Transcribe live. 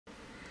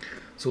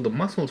So the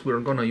muscles we're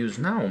gonna use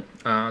now,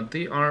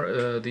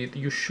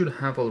 you should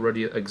have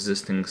already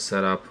existing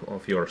setup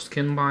of your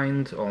skin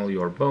bind. All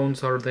your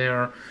bones are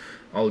there,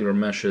 all your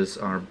meshes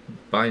are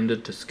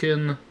binded to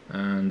skin,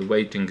 and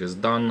weighting is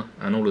done,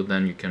 and only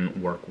then you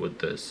can work with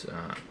this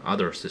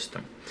other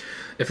system.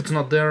 If it's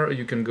not there,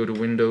 you can go to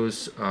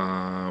Windows,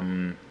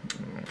 plugin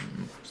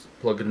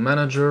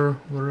manager,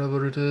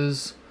 wherever it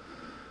is,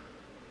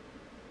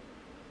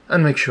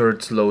 and make sure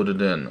it's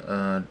loaded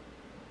in.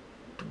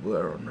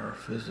 Where on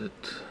earth is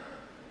it?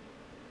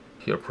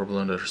 Here, probably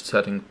under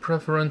setting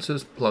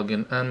preferences,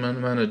 plugin and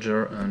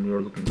manager, and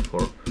we're looking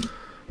for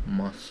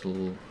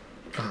muscle.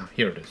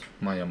 Here it is,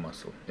 Maya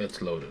muscle.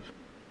 It's loaded.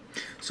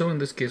 So in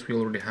this case, we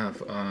already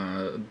have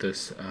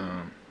this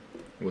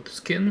with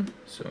skin.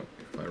 So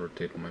if I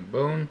rotate my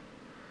bone,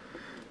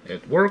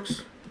 it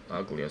works.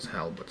 Ugly as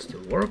hell, but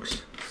still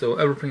works. So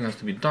everything has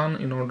to be done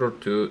in order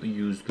to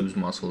use those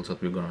muscles that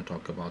we're going to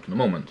talk about in a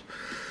moment.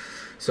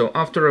 So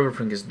after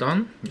everything is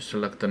done, you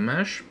select the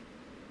mesh,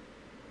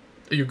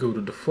 you go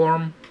to the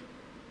form,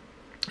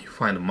 you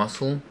find a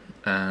muscle,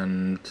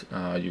 and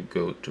you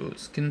go to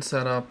skin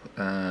setup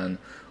and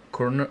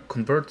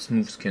convert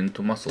smooth skin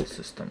to muscle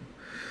system.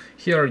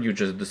 Here you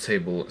just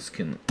disable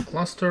skin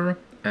cluster,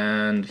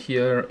 and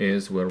here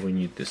is where we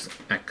need this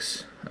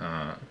X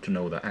to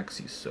know the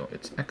axis. So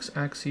it's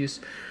X-axis,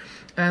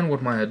 and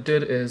what Maya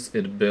did is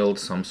it built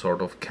some sort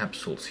of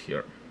capsules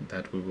here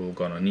that we will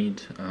gonna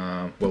need.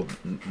 Well,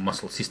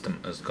 muscle system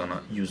is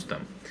gonna use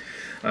them.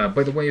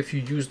 By the way, if you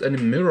used any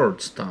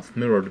mirrored stuff,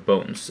 mirrored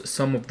bones,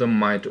 some of them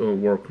might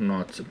work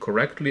not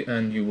correctly,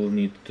 and you will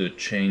need to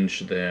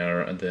change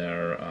their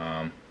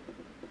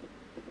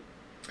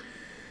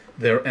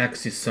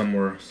axis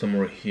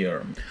somewhere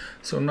here.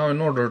 So now,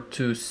 in order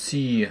to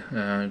see,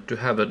 to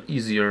have an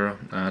easier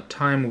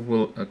time, we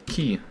will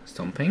key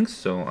some things.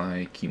 So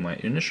I key my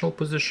initial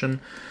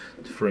position.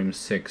 Frame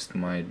 6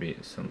 might be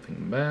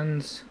something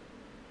bends.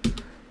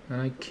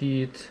 And I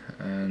key it,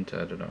 and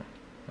I don't know,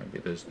 maybe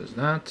this does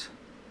that.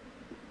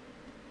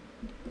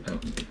 Oh,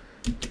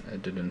 I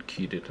didn't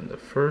key it in the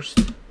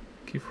first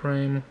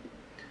keyframe.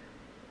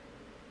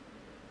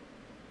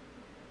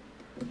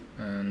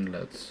 And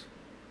let's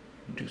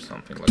do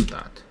something like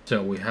that.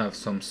 So we have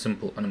some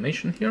simple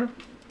animation here,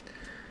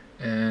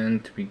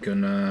 and we're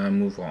gonna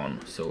move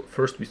on. So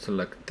first we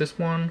select this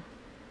one,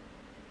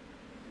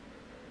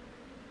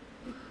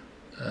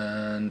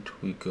 and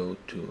we go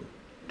to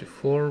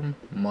deform,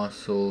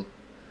 muscle,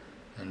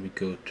 and we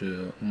go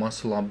to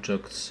muscle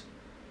objects.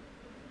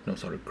 No,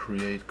 sorry,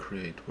 create,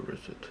 where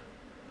is it?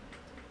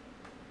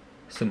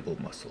 Simple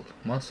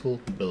muscle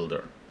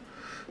builder.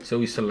 So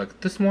we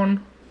select this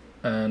one,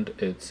 and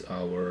it's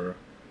our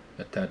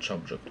attach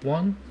object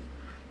 1.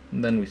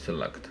 And then we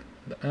select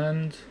the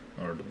end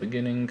or the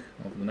beginning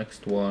of the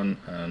next one,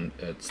 and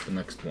it's the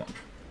next one.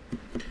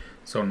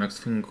 So next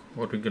thing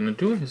what we're gonna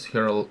do is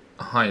here I'll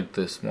hide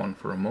this one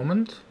for a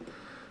moment.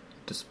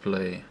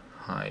 Display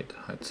hide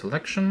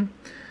selection,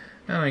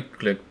 and I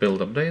click build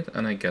update,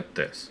 and I get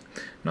this.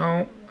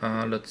 Now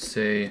let's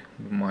say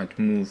we might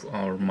move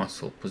our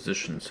muscle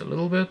positions a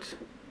little bit.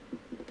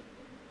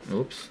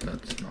 Oops,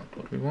 that's not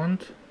what we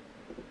want.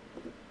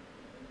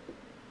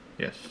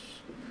 Yes.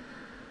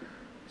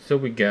 So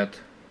we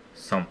get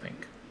something.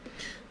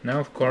 Now,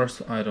 of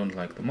course, I don't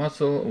like the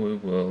muscle.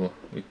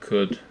 We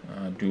could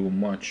do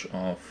much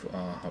of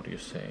how do you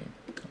say?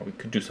 We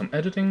could do some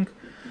editing,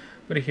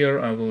 but here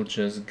I will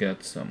just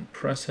get some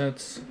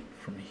presets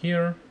from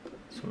here.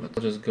 So let's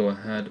just go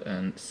ahead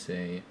and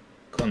say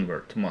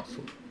convert to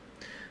muscle.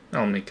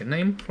 I'll make a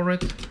name for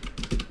it.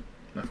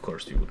 Of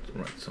course, you would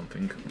write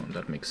something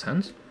that makes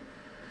sense.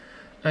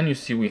 And you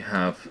see we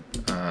have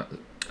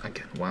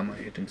again. Why am I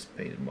hitting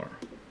spacebar?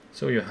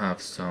 So you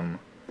have some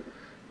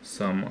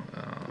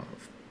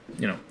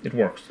you know, it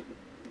works.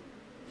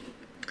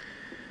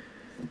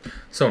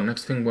 So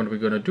next thing what we're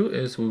gonna do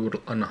is we will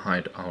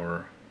unhide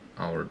our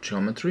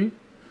geometry,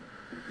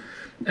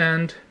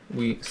 and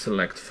we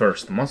select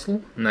first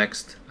muscle,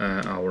 next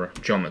our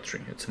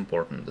geometry. It's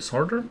important this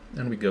order,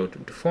 and we go to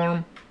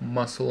deform,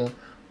 muscle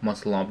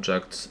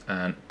objects,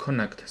 and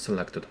connect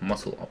selected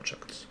muscle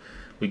objects.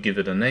 We give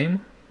it a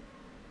name,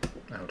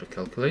 how to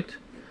calculate.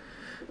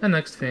 And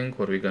next thing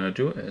what we're gonna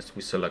do is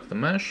we select the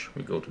mesh,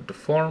 we go to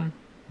deform,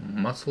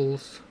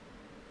 muscles.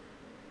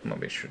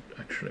 Maybe I should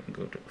actually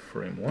go to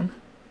frame 1.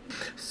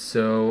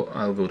 So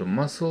I'll go to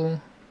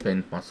muscle,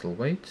 paint muscle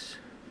weight,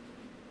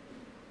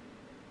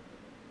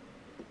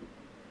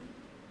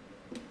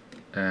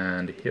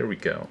 and here we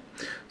go.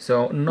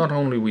 So not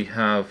only we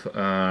have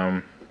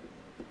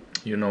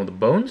you know, the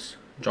bones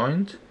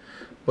joint,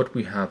 but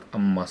we have a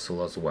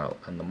muscle as well,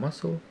 and the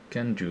muscle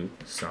can do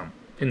some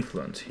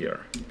influence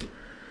here.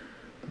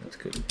 Let's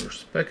go to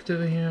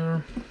perspective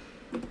here,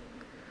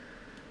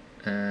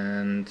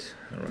 and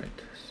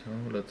alright, so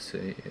let's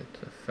say it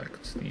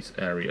affects these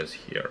areas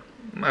here.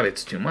 Maybe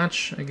it's too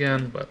much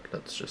again, but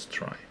let's just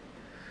try.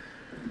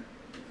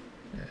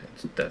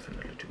 It's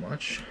definitely too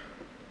much.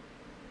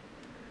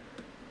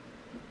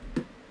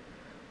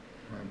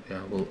 Maybe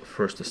I will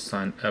first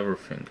assign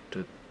everything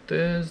to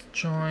this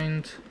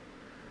joint,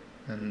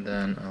 and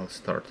then I'll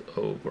start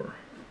over.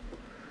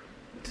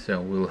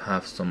 So we'll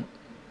have some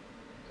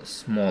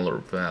smaller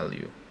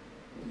value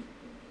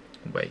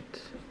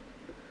weight.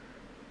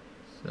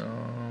 So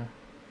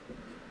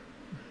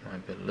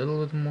might be a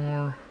little bit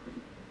more,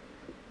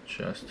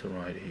 just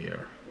right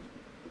here.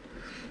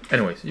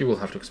 Anyways, you will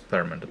have to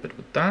experiment a bit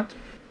with that.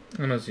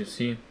 And as you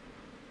see,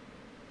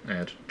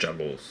 add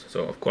jiggles.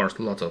 So of course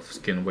lots of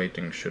skin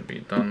weighting should be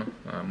done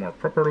more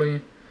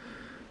properly.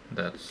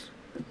 That's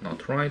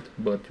not right,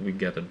 but we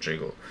get a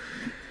jiggle.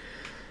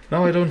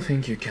 Now I don't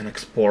think you can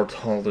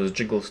export all this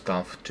jiggle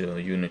stuff to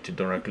Unity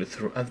directly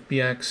through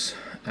FBX,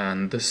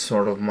 and this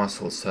sort of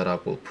muscle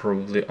setup will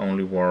probably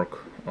only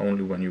work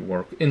when you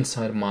work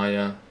inside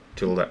Maya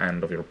till the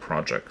end of your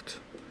project,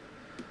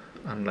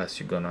 unless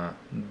you're gonna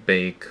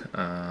bake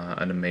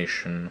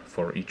animation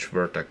for each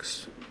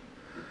vertex,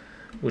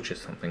 which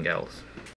is something else.